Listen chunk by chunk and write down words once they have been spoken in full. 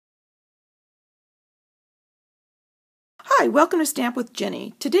Hi, welcome to Stamp with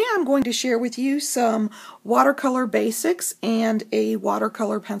Jini. Today I'm going to share with you some watercolor basics and a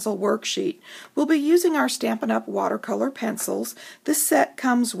watercolor pencil worksheet. We'll be using our Stampin' Up! Watercolor pencils. This set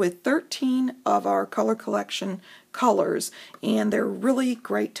comes with 13 of our color collection colors, and they're really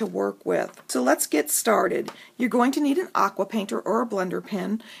great to work with. So let's get started. You're going to need an aqua painter or a blender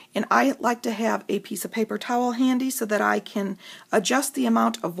pen, and I like to have a piece of paper towel handy so that I can adjust the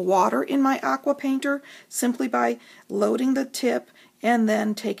amount of water in my aqua painter simply by loading the tip and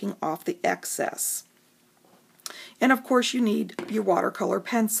then taking off the excess. And of course you need your watercolor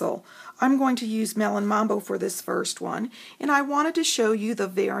pencil. I'm going to use Melon Mambo for this first one, and I wanted to show you the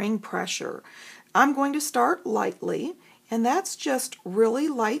varying pressure. I'm going to start lightly, and that's just really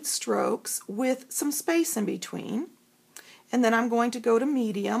light strokes with some space in between. And then I'm going to go to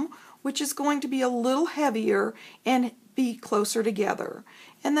medium, which is going to be a little heavier and be closer together.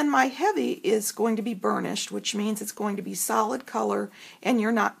 And then my heavy is going to be burnished, which means it's going to be solid color and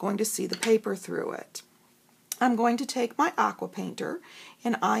you're not going to see the paper through it. I'm going to take my aqua painter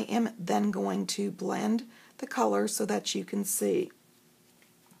and I am then going to blend the color so that you can see.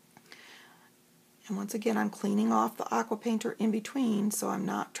 And once again, I'm cleaning off the aqua painter in between so I'm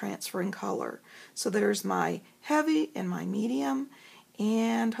not transferring color. So there's my heavy and my medium,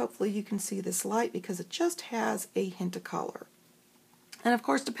 and hopefully you can see this light because it just has a hint of color. And of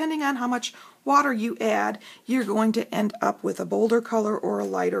course, depending on how much water you add, you're going to end up with a bolder color or a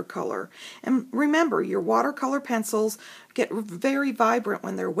lighter color. And remember, your watercolor pencils get very vibrant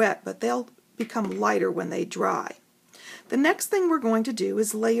when they're wet, but they'll become lighter when they dry. The next thing we're going to do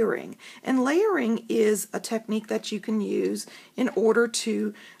is layering. And layering is a technique that you can use in order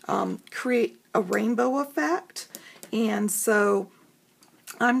to create a rainbow effect. And so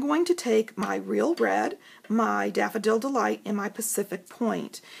I'm going to take my Real Red, my Daffodil Delight, and my Pacific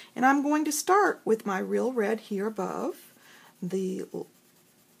Point. And I'm going to start with my Real Red here above the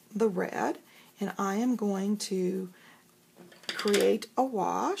red. And I am going to create a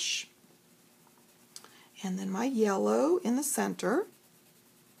wash. And then my yellow in the center.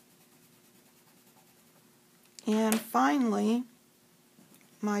 And finally,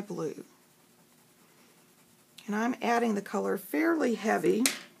 my blue. And I'm adding the color fairly heavy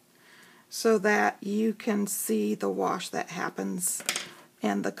so that you can see the wash that happens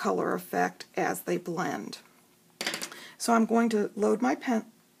and the color effect as they blend. So I'm going to load my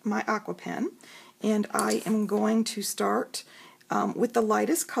aqua pen, and I am going to start with the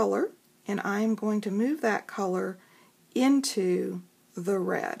lightest color, and I am going to move that color into the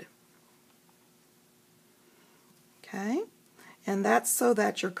red. Okay? And that's so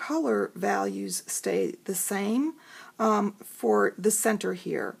that your color values stay the same for the center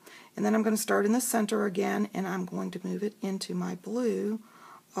here. And then I'm going to start in the center again, and I'm going to move it into my blue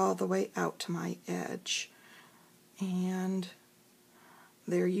all the way out to my edge. And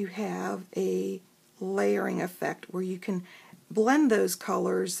there you have a layering effect where you can blend those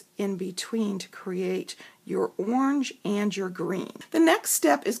colors in between to create your orange and your green. The next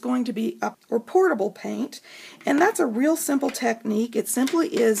step is going to be portable paint, and that's a real simple technique. It simply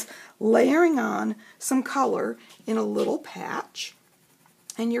is layering on some color in a little patch,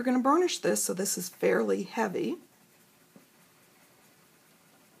 and you're going to burnish this, so this is fairly heavy.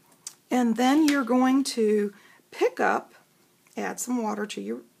 And then you're going to pick up, add some water to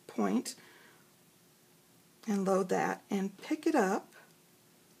your point, and load that and pick it up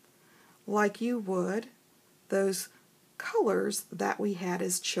like you would those colors that we had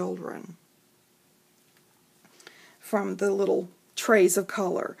as children from the little trays of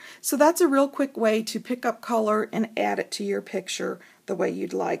color. So that's a real quick way to pick up color and add it to your picture the way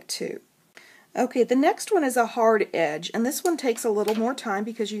you'd like to. Okay, the next one is a hard edge, and this one takes a little more time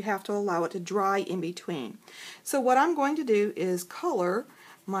because you have to allow it to dry in between. So what I'm going to do is color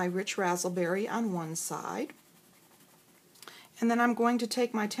my rich raspberry on one side, and then I'm going to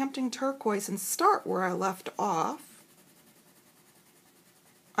take my Tempting Turquoise and start where I left off.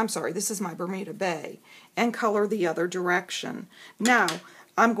 I'm sorry, this is my Bermuda Bay, and color the other direction. Now,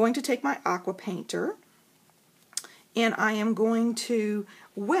 I'm going to take my aqua painter, and I am going to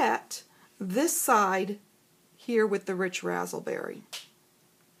wet this side here with the rich raspberry.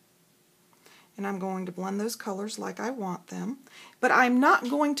 And I'm going to blend those colors like I want them, but I'm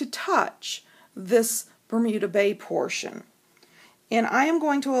not going to touch this Bermuda Bay portion. And I am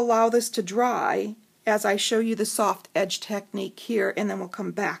going to allow this to dry as I show you the soft edge technique here, and then we'll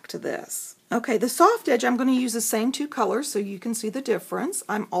come back to this. Okay, the soft edge, I'm going to use the same two colors so you can see the difference.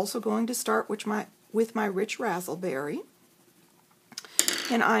 I'm also going to start with my rich raspberry,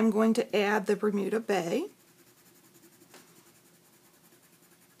 and I'm going to add the Bermuda Bay.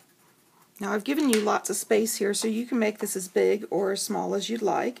 Now I've given you lots of space here, so you can make this as big or as small as you'd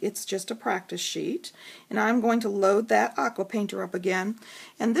like. It's just a practice sheet. And I'm going to load that aqua painter up again.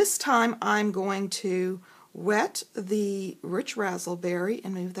 And this time I'm going to wet the rich raspberry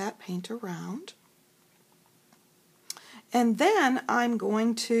and move that paint around. And then I'm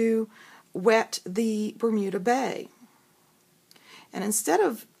going to wet the Bermuda Bay. And instead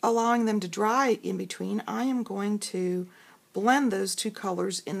of allowing them to dry in between, I am going to blend those two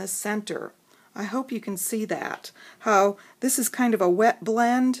colors in the center. I hope you can see that. How this is kind of a wet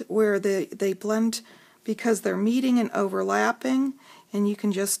blend where they blend because they're meeting and overlapping, and you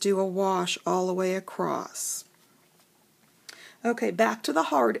can just do a wash all the way across. Okay, back to the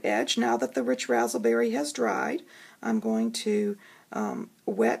hard edge. Now that the rich raspberry has dried, I'm going to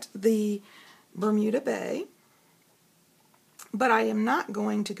wet the Bermuda Bay. But I am not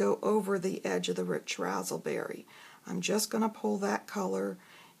going to go over the edge of the rich raspberry. I'm just going to pull that color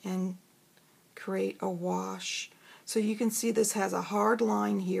and create a wash. So you can see this has a hard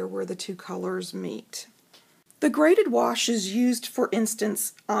line here where the two colors meet. The graded wash is used, for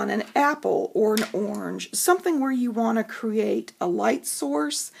instance, on an apple or an orange, something where you want to create a light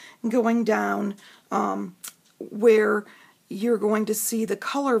source going down where you're going to see the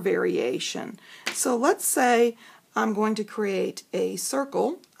color variation. So let's say I'm going to create a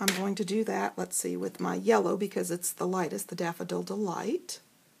circle. I'm going to do that, let's see, with my yellow because it's the lightest, the Daffodil Delight.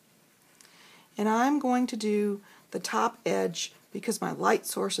 And I'm going to do the top edge because my light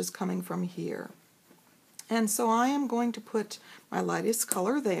source is coming from here. And so I am going to put my lightest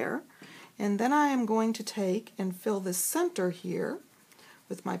color there, and then I am going to take and fill this center here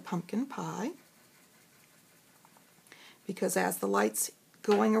with my pumpkin pie, because as the light's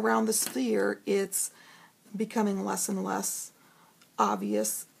going around the sphere, it's becoming less and less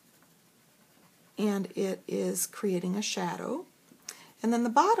obvious, and it is creating a shadow. And then the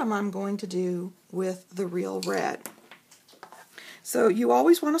bottom I'm going to do with the real red. So you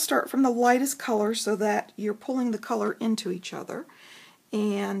always want to start from the lightest color so that you're pulling the color into each other.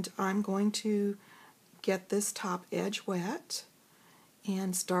 And I'm going to get this top edge wet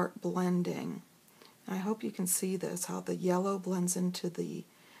and start blending. I hope you can see this, how the yellow blends into the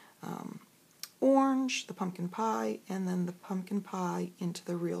orange, the pumpkin pie, and then the pumpkin pie into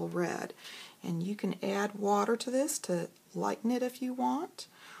the real red. And you can add water to this to lighten it if you want,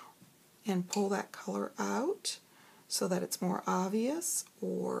 and pull that color out so that it's more obvious,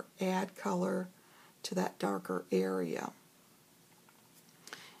 or add color to that darker area.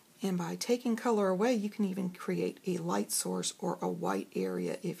 And by taking color away, you can even create a light source or a white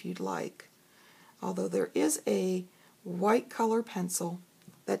area if you'd like. Although there is a white color pencil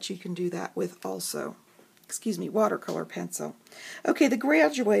that you can do that with also. Excuse me, watercolor pencil. Okay, the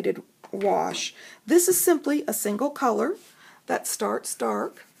graduated wash. This is simply a single color that starts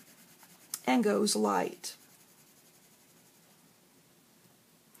dark and goes light.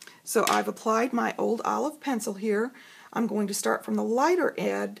 So I've applied my old olive pencil here. I'm going to start from the lighter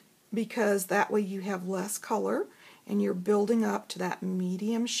edge because that way you have less color and you're building up to that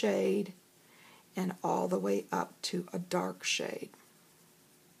medium shade and all the way up to a dark shade.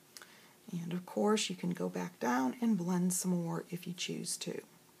 And of course you can go back down and blend some more if you choose to.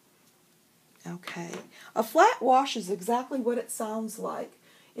 Okay, a flat wash is exactly what it sounds like.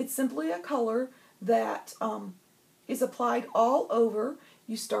 It's simply a color that is applied all over.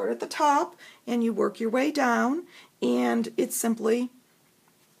 You start at the top and you work your way down, and it's simply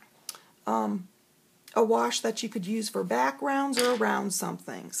a wash that you could use for backgrounds or around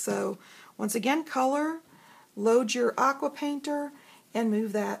something. So once again, color, load your aqua painter, and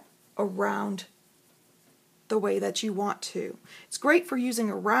move that around the way that you want to. It's great for using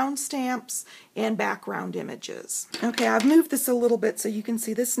around stamps and background images. Okay, I've moved this a little bit so you can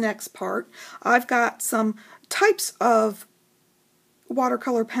see this next part. I've got some types of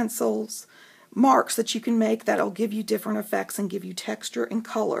watercolor pencils, marks that you can make that'll give you different effects and give you texture and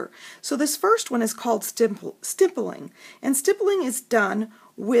color. So this first one is called stippling, and stippling is done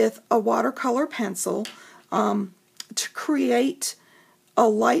with a watercolor pencil to create a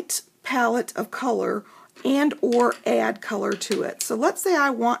light palette of color and or add color to it. So let's say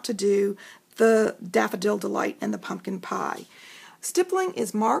I want to do the Daffodil Delight and the pumpkin pie. Stippling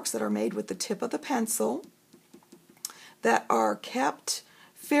is marks that are made with the tip of the pencil that are kept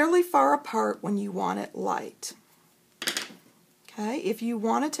fairly far apart when you want it light. Okay, if you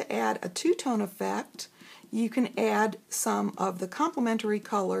wanted to add a two-tone effect, you can add some of the complementary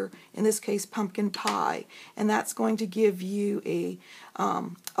color, in this case pumpkin pie, and that's going to give you a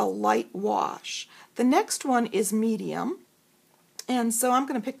light wash. The next one is medium, And so I'm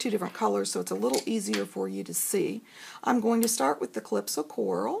going to pick two different colors so it's a little easier for you to see. I'm going to start with the Calypso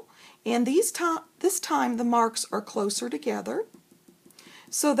Coral, and this time the marks are closer together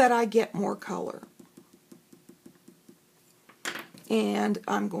so that I get more color. And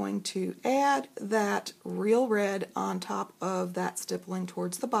I'm going to add that real red on top of that stippling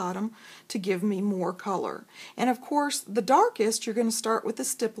towards the bottom to give me more color. And of course, the darkest, you're going to start with the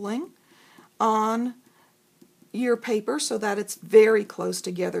stippling on your paper so that it's very close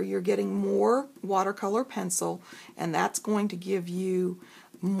together. You're getting more watercolor pencil, and that's going to give you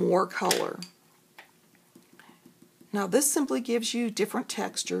more color. Now this simply gives you different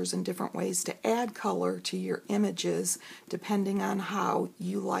textures and different ways to add color to your images depending on how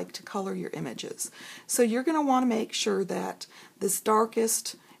you like to color your images. So you're going to want to make sure that this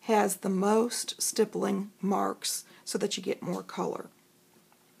darkest has the most stippling marks so that you get more color.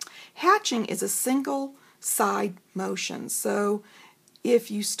 Hatching is a single side motion, so if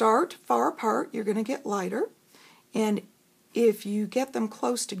you start far apart you're going to get lighter, and if you get them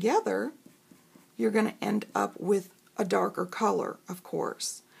close together you're going to end up with a darker color, of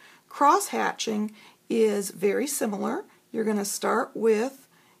course. Cross hatching is very similar. You're going to start with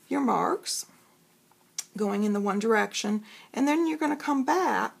your marks going in the one direction, and then you're going to come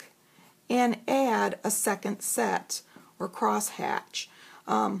back and add a second set or cross hatch.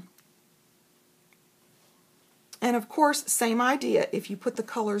 And of course, same idea. If you put the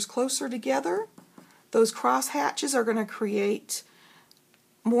colors closer together, those cross hatches are going to create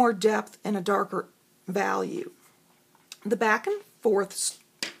more depth and a darker value. The back and forth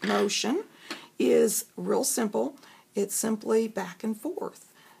motion is real simple. It's simply back and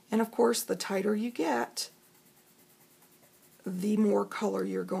forth. And of course, the tighter you get, the more color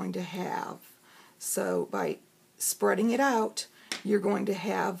you're going to have. So by spreading it out, you're going to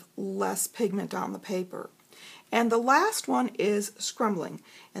have less pigment on the paper. And the last one is scrumbling,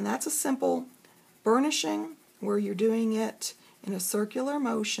 and that's a simple burnishing where you're doing it in a circular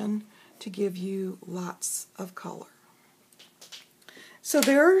motion to give you lots of color. So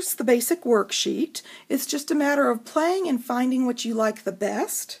there's the basic worksheet. It's just a matter of playing and finding what you like the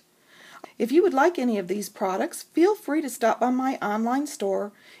best. If you would like any of these products, feel free to stop by my online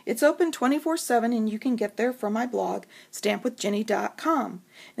store. It's open 24/7 and you can get there from my blog, stampwithjini.com.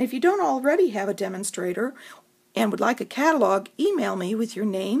 And if you don't already have a demonstrator and would like a catalog, email me with your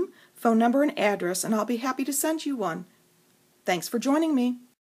name, phone number, and address, and I'll be happy to send you one. Thanks for joining me.